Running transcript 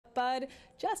Bud.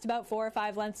 Just about 4 or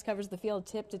 5 lengths covers the field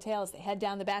tip to tail as they head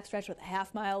down the backstretch with a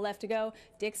half-mile left to go.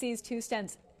 Dixie's 2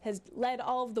 stints has led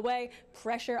all of the way.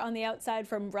 Pressure on the outside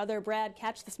from brother Brad.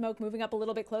 Catch the Smoke moving up a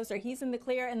little bit closer. He's in the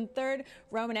clear. And third,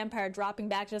 Roman Empire dropping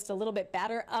back just a little bit.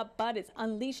 Batter Up Bud is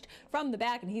unleashed from the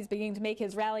back, and he's beginning to make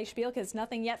his rally. SHPILKES,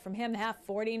 nothing yet from him. Half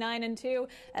 49-2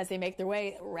 as they make their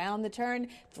way around the turn.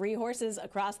 3 horses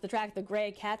across the track. The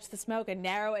gray Catch the Smoke, a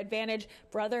narrow advantage.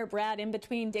 Brother Brad in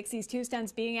between. Dixie's 2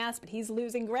 stunts being asked, but he's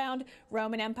losing ground.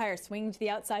 Roman Empire swinging to the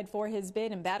outside for his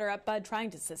bid, and Batter Up Bud trying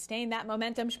to sustain that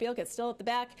momentum. SHPILKES still at the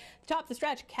back. Top the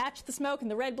stretch, Catch the Smoke and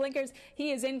the red blinkers.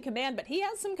 He is in command, but he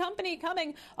has some company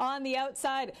coming on the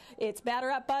outside. It's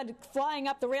Batter Up Bud flying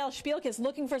up the rail. SHPILKES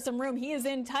looking for some room. He is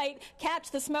in tight.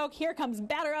 Catch the Smoke. Here comes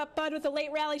Batter Up Bud with a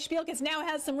late rally. SHPILKES now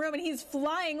has some room, and he's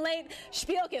flying late.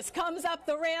 SHPILKES comes up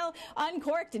the rail,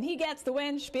 uncorked, and he gets the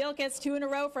win. SHPILKES 2 in a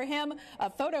row for him. A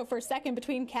photo for second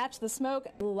between Catch the Smoke,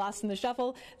 lost in the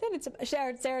shuffle. Then it's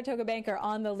Saratoga Banker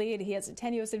on the lead. He has a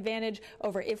tenuous advantage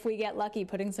over If We Get Lucky,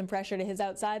 putting some pressure to his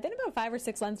outside. Then about 5 or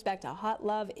 6 lengths back to Hot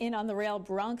Love in on the rail.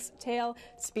 Bronx Tail,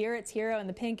 Spirits Hero, and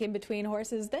the pink in between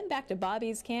horses. Then back to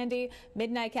Bobby's Candy.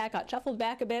 Midnight Cat got shuffled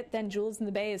back a bit. Then Jewels in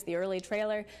the Bay is the early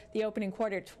trailer. The opening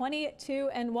quarter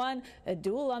 22-1. A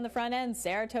duel on the front end.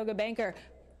 Saratoga Banker,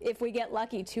 If We Get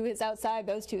Lucky, to his outside.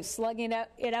 Those two slugging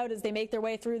it out as they make their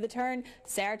way through the turn.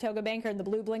 Saratoga Banker in the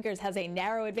blue blinkers has a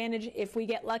narrow advantage. If We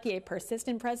Get Lucky, a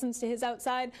persistent presence to his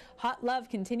outside. Hot Love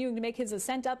continuing to make his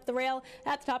ascent up the rail.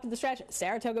 At the top of the stretch,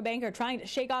 Saratoga Banker trying to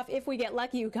shake off If We Get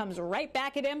Lucky, who comes right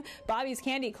back at him. Bobby's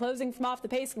Candy closing from off the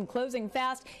pace and closing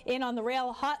fast in on the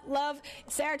rail. Hot Love,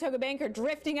 Saratoga Banker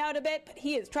drifting out a bit, but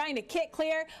he is trying to kick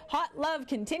clear. Hot Love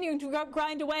continuing to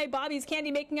grind away. Bobby's Candy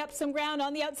making up some ground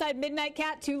on the outside. Midnight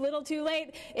Cat too little too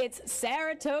late. It's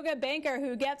Saratoga Banker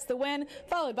who gets the win,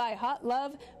 followed by Hot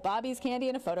Love, Bobby's Candy,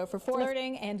 and a photo for fourth.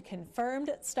 Flirting and Confirmed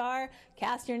Star.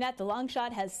 Cast Your Net, the long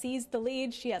shot, has seized the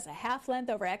lead. She has a half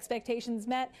length over expectations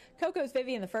met. COCOA'S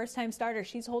VIVIAN, the first time starter,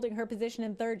 she's holding her position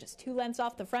in third, just 2 lengths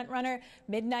off the front runner.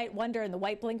 Midnight Wonder in the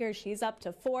white blinkers, she's up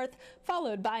to fourth,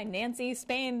 followed by Nancy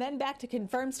Spain. Then back to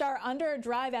Confirmed Star under a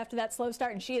drive after that slow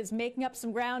start, and she is making up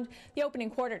some ground. The opening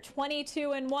quarter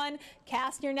 22-1.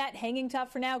 Cast Your Net hanging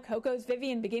tough for now. COCOA'S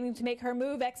VIVIAN beginning to make her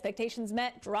move. Expectations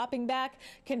met, dropping back.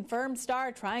 Confirmed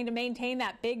Star trying to maintain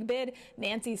that big bid.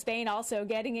 Nancy Spain also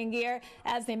getting in gear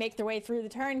as they make their way through the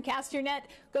turn. Cast Your Net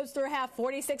goes through a half,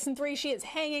 46-3. She is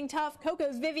hanging tough.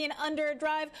 COCOA'S VIVIAN under a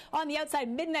drive. On the outside,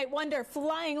 Midnight Wonder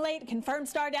flying late. Confirmed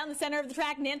Star down the center of the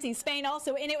track. Nancy Spain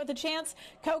also in it with a chance.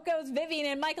 COCOA'S VIVIAN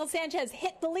and Mychel Sánchez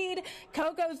hit the lead.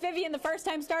 COCOA'S VIVIAN, the first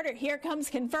time starter. Here comes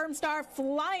Confirmed Star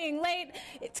flying late.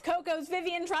 It's COCOA'S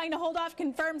VIVIAN trying to hold off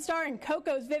Confirmed Star, and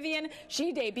COCOA'S VIVIAN,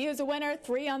 she debuts a winner.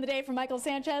 3 on the day for Mychel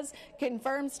Sánchez.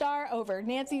 Confirmed Star over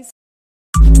Nancy